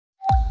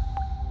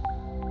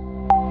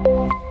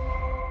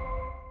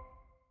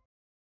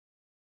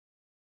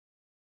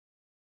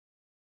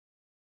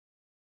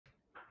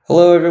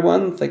Hello,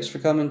 everyone. Thanks for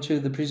coming to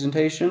the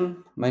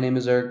presentation. My name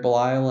is Eric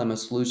Belisle. I'm a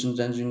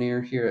solutions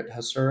engineer here at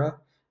Hasura,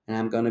 and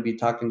I'm going to be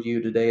talking to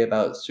you today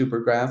about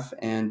Supergraph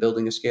and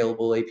building a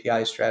scalable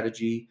API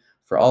strategy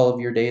for all of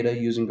your data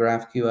using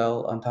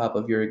GraphQL on top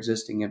of your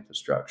existing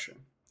infrastructure.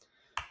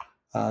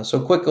 A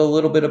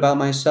little bit about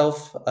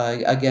myself.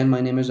 Again, my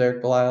name is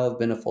Eric Belisle. I've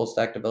been a full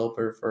stack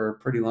developer for a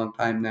pretty long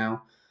time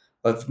now.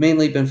 I've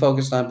mainly been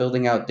focused on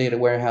building out data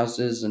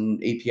warehouses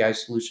and API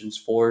solutions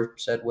for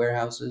said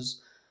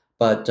warehouses.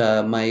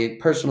 But my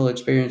personal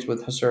experience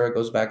with Hasura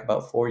goes back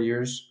about 4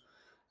 years.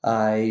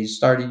 I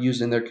started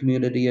using their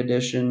community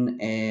edition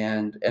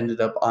and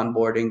ended up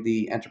onboarding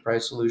the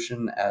enterprise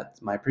solution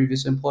at my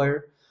previous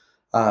employer.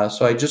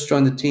 So I just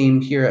joined the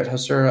team here at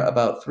Hasura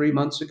about 3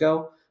 months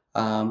ago.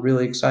 I'm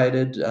really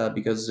excited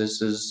because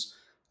this is,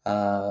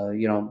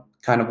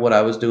 kind of what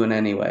I was doing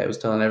anyway. I was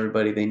telling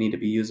everybody they need to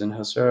be using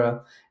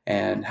Hasura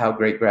and how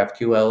great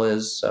GraphQL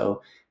is.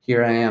 So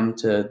here I am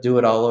to do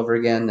it all over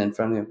again in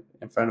front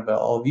of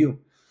all of you.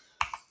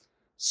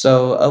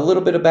 So a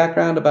little bit of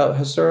background about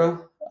Hasura.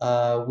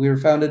 We were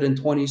founded in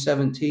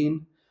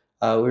 2017.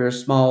 We were a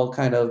small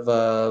kind of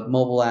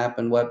mobile app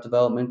and web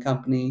development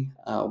company.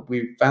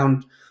 We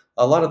found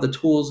a lot of the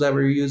tools that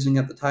we were using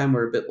at the time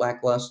were a bit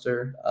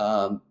lackluster.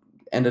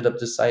 Ended up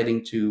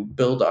deciding to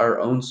build our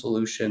own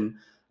solution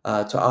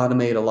to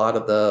automate a lot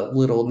of the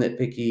little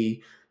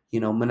nitpicky,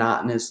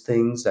 monotonous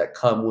things that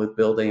come with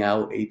building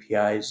out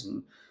APIs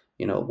and,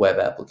 web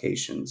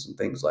applications and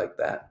things like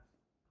that.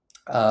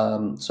 A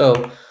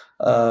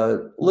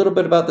little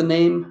bit about the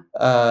name.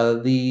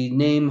 The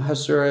name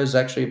Hasura is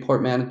actually a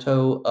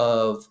portmanteau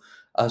of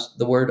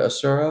the word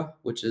Asura,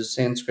 which is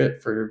Sanskrit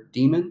for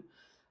demon,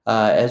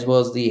 as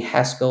well as the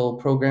Haskell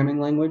programming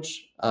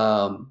language.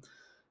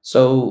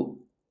 So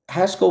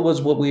Haskell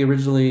was what we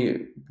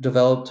originally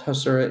developed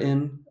Hasura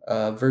in,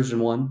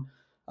 version 1.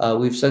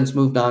 We've since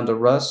moved on to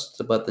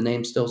Rust, but the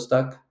name's still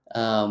stuck.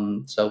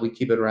 So we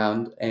keep it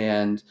around.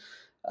 And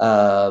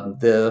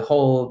the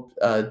whole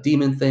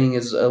demon thing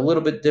is a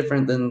little bit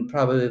different than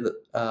probably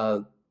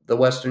the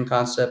Western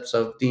concepts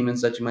of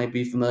demons that you might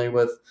be familiar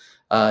with.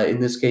 In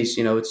this case,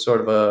 it's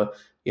sort of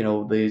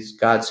these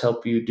gods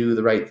help you do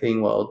the right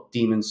thing while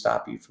demons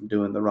stop you from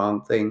doing the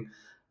wrong thing.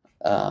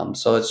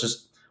 So it's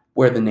just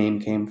where the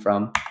name came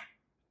from.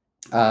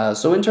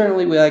 So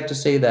internally, we like to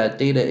say that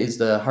data is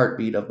the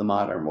heartbeat of the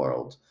modern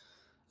world.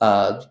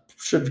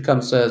 Should come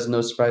as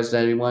no surprise to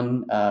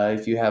anyone.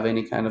 If you have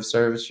any kind of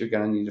service, you're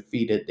going to need to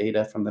feed it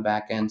data from the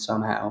back end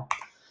somehow.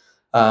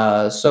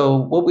 So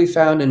what we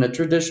found in a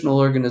traditional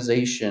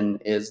organization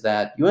is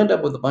that you end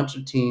up with a bunch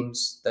of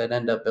teams that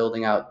end up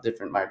building out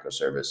different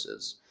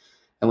microservices.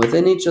 And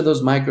within each of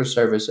those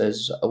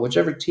microservices,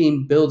 whichever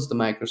team builds the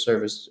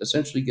microservice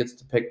essentially gets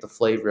to pick the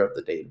flavor of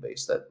the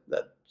database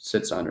that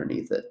sits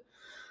underneath it.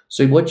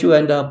 So what you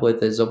end up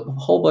with is a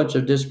whole bunch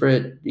of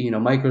disparate,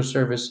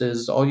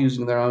 microservices, all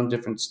using their own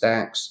different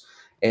stacks,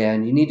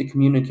 and you need to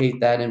communicate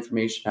that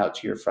information out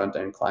to your front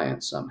end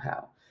clients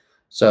somehow.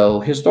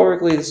 So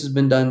historically, this has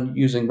been done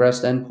using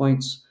REST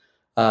endpoints.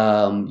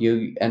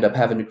 You end up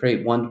having to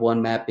create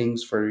one-to-one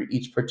mappings for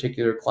each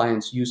particular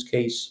client's use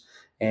case,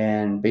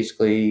 and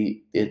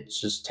basically, it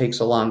just takes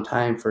a long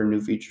time for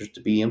new features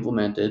to be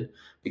implemented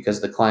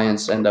because the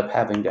clients end up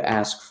having to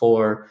ask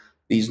for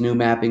these new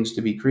mappings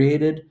to be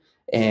created,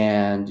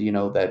 and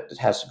that it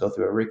has to go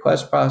through a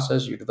request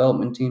process. Your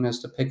development team has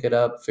to pick it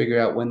up, figure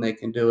out when they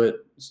can do it,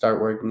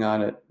 start working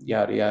on it,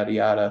 yada yada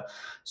yada.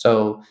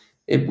 So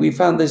we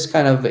found this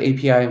kind of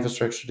API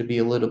infrastructure to be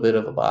a little bit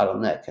of a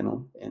bottleneck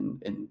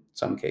in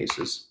some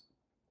cases.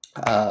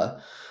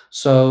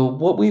 So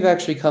what we've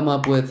actually come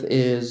up with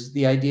is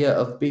the idea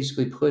of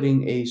basically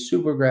putting a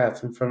super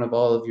graph in front of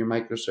all of your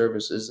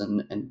microservices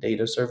and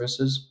data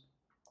services.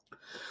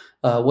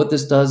 What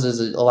this does is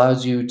it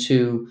allows you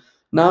to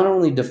not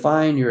only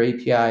define your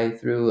API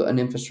through an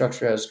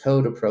infrastructure as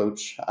code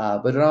approach,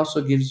 but it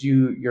also gives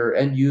your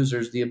end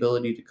users the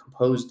ability to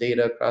compose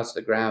data across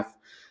the graph,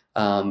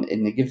 and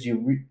it gives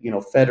you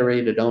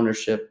federated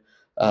ownership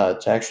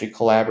to actually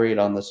collaborate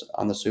on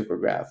the super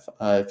graph.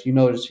 If you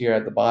notice here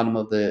at the bottom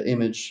of the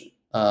image,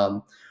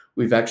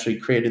 we've actually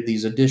created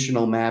these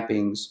additional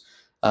mappings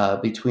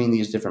between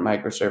these different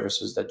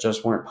microservices that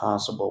just weren't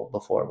possible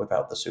before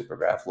without the super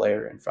graph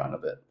layer in front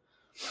of it.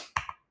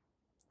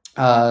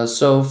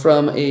 So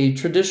from a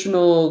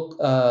traditional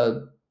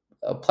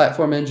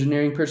platform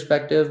engineering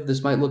perspective,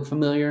 this might look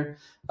familiar.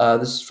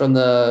 This is from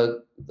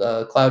the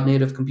Cloud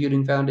Native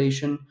Computing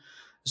Foundation.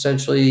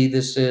 Essentially,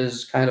 this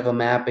is kind of a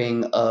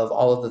mapping of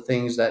all of the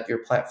things that your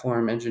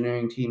platform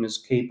engineering team is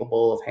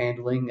capable of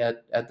handling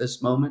at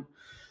this moment.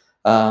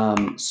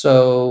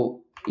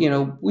 So,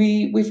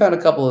 we found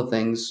a couple of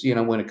things,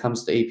 when it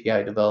comes to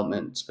API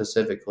development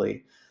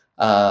specifically.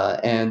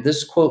 And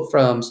this quote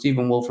from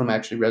Stephen Wolfram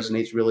actually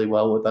resonates really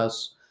well with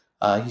us.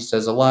 He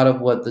says, a lot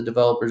of what the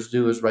developers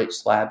do is write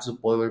slabs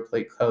of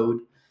boilerplate code,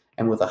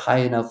 and with a high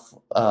enough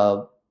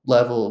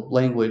level of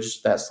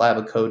language, that slab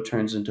of code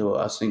turns into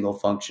a single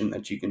function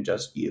that you can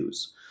just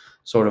use.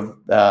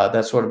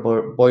 that sort of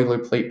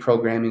boilerplate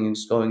programming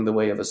is going the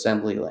way of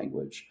assembly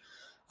language.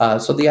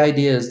 So the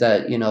idea is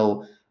that,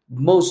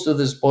 most of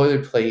this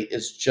boilerplate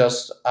is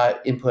just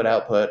input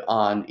output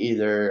on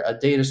either a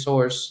data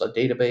source, a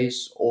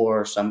database,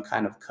 or some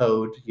kind of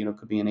code.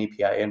 Could be an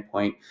API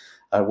endpoint,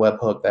 a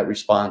webhook that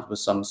responds with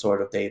some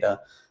sort of data,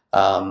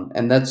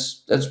 and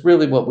that's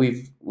really what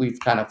we've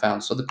kind of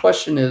found. So the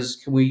question is,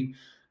 can we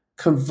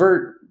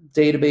convert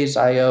database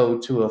IO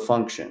to a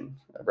function,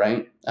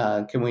 right?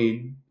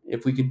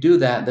 If we could do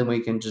that, then we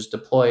can just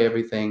deploy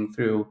everything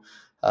through,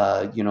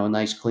 a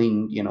nice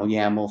clean,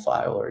 YAML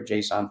file or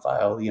JSON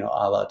file, a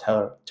la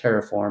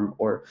Terraform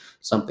or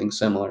something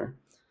similar.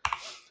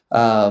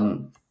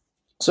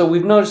 So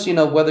we've noticed,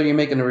 whether you're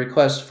making a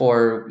request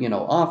for,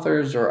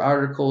 authors or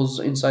articles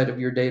inside of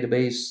your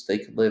database, they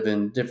could live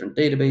in different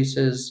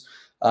databases.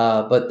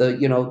 But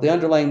the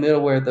underlying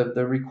middleware,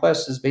 the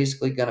request is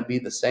basically going to be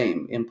the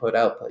same input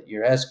output.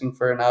 You're asking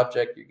for an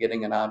object, you're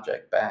getting an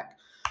object back.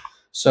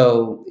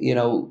 So,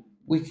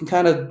 we can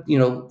kind of,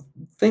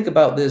 think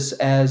about this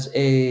as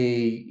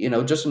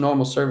just a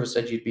normal service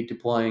that you'd be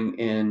deploying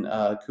in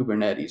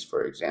Kubernetes,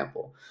 for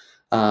example.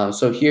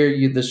 So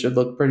here, this should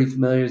look pretty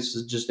familiar. This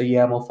is just a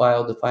YAML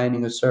file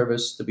defining a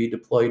service to be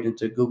deployed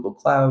into Google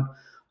Cloud.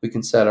 We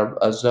can set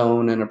a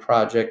zone and a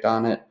project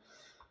on it.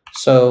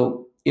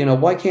 So,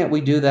 why can't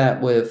we do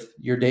that with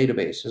your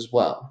database as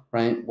well,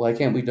 right? Why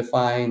can't we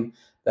define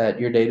that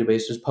your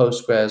database is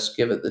Postgres,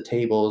 give it the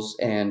tables,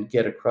 and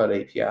get a CRUD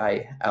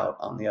API out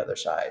on the other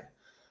side?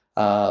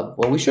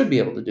 Well, we should be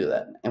able to do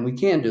that, and we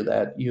can do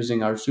that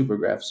using our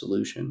Supergraph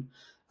solution.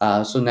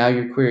 So now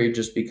your query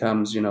just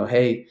becomes,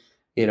 hey,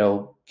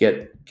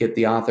 get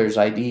the author's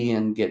ID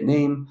and get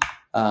name.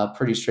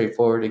 Pretty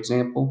straightforward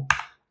example.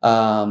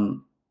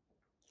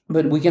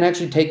 But we can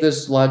actually take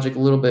this logic a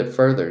little bit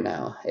further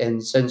now.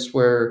 And since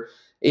we're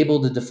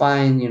able to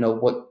define,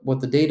 what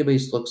the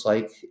database looks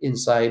like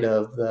inside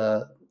of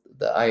the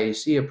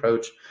IAC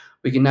approach,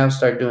 we can now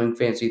start doing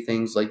fancy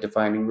things like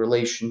defining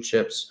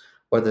relationships,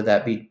 whether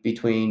that be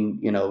between,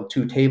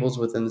 two tables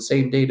within the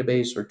same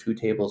database or two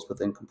tables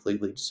within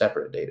completely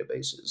separate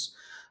databases.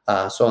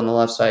 So on the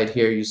left side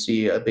here, you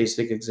see a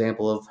basic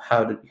example of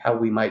how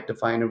we might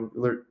define a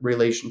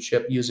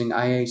relationship using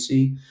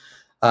IAC.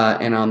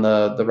 And on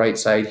the right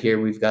side here,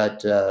 we've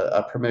got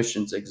a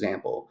permissions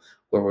example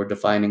where we're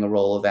defining a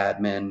role of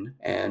admin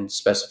and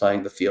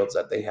specifying the fields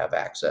that they have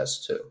access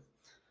to.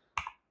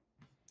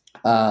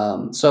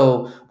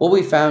 So what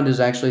we found is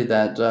actually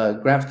that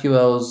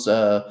GraphQL is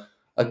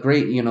a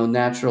great,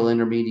 natural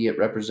intermediate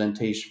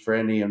representation for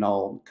any and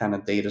all kind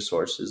of data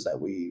sources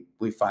that we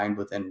find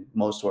within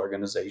most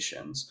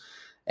organizations.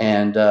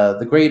 And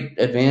the great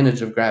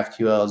advantage of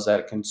GraphQL is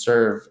that it can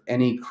serve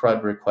any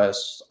CRUD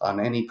requests on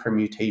any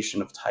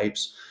permutation of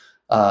types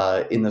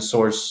in the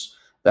source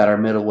that our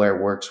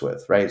middleware works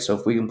with, right? So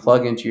if we can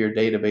plug into your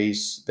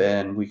database,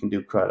 then we can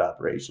do CRUD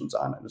operations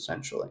on it,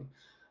 essentially.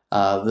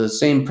 The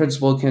same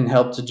principle can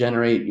help to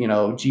generate,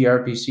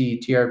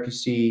 gRPC,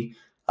 TRPC,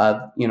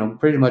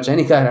 pretty much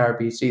any kind of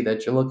RPC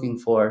that you're looking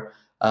for.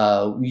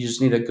 We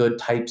just need a good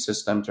type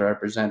system to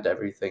represent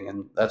everything,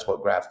 and that's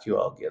what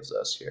GraphQL gives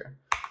us here.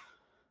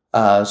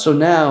 So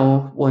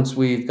now, once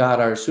we've got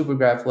our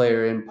Supergraph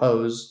layer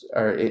imposed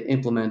or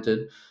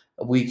implemented,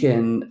 we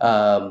can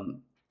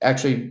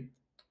actually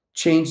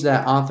change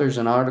that authors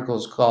and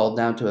articles call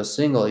down to a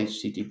single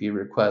HTTP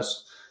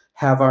request,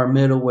 have our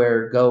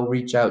middleware go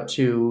reach out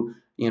to,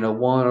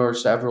 one or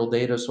several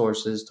data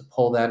sources to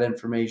pull that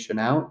information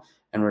out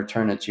and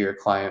return it to your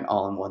client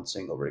all in one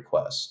single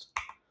request.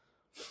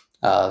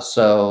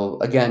 So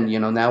again,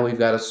 now we've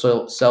got a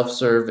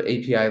self-serve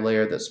API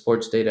layer that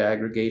supports data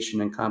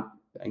aggregation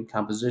and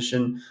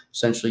composition.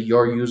 Essentially,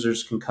 your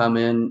users can come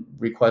in,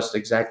 request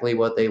exactly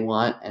what they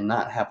want, and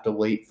not have to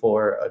wait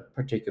for a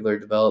particular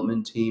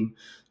development team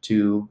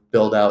to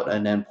build out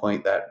an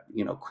endpoint that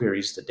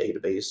queries the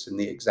database in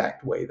the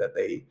exact way that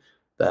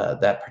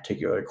that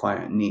particular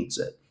client needs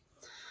it.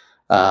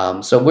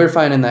 So we're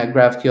finding that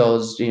GraphQL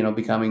is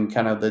becoming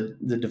kind of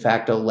the de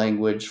facto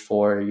language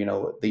for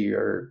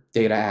your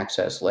data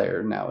access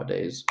layer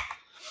nowadays.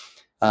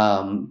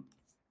 On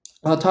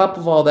top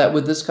of all that,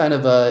 with this kind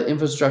of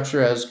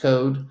infrastructure as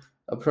code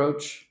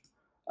approach,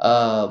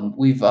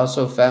 we've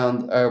also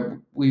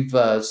found we've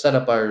set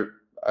up our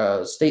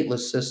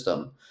stateless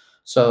system.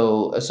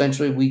 So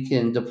essentially, we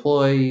can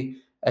deploy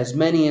as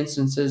many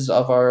instances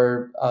of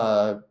our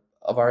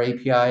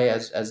API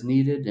as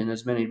needed in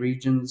as many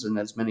regions and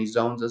as many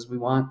zones as we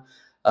want,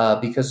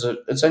 because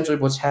essentially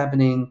what's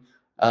happening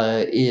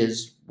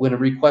is when a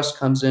request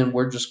comes in,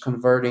 we're just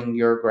converting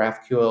your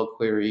GraphQL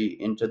query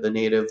into the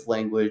native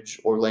language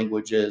or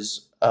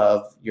languages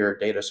of your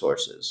data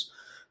sources.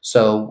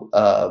 So,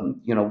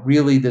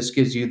 really this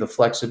gives you the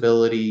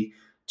flexibility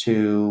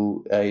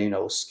to,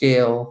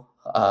 scale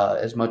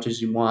as much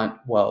as you want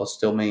while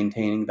still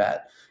maintaining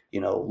that,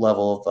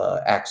 level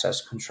of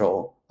access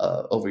control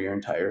over your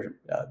entire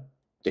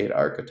data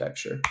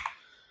architecture.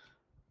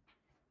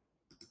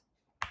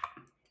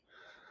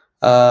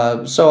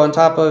 So on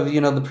top of,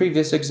 the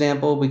previous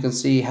example, we can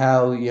see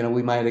how,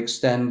 we might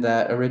extend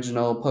that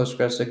original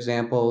Postgres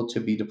example to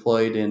be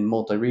deployed in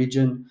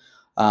multi-region.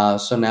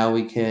 So now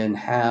we can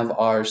have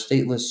our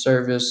stateless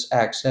service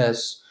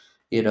access,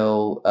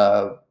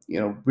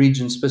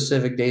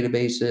 region-specific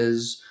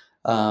databases,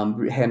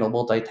 handle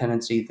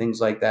multi-tenancy,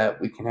 things like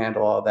that. We can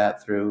handle all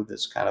that through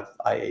this kind of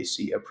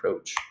IAC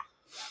approach.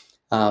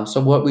 So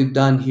what we've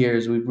done here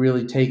is we've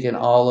really taken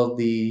all of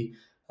the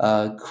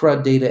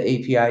CRUD data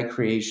API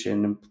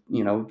creation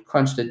and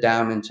crunched it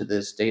down into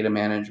this data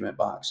management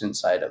box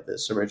inside of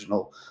this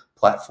original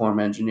platform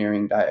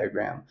engineering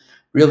diagram,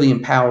 really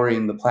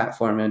empowering the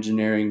platform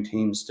engineering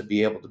teams to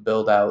be able to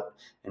build out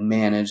and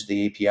manage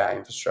the API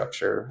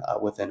infrastructure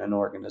within an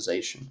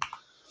organization.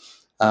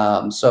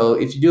 So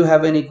if you do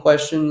have any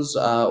questions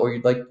or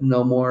you'd like to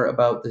know more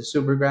about the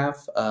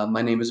Supergraph,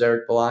 my name is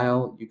Eric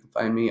Belisle. You can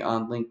find me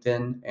on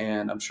LinkedIn,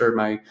 and I'm sure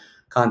my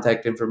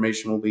contact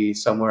information will be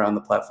somewhere on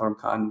the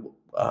PlatformCon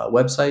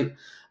website.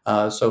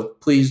 So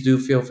please do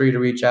feel free to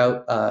reach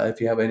out if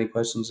you have any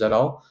questions at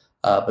all.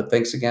 But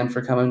thanks again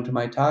for coming to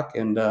my talk,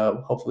 and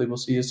hopefully we'll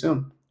see you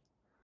soon.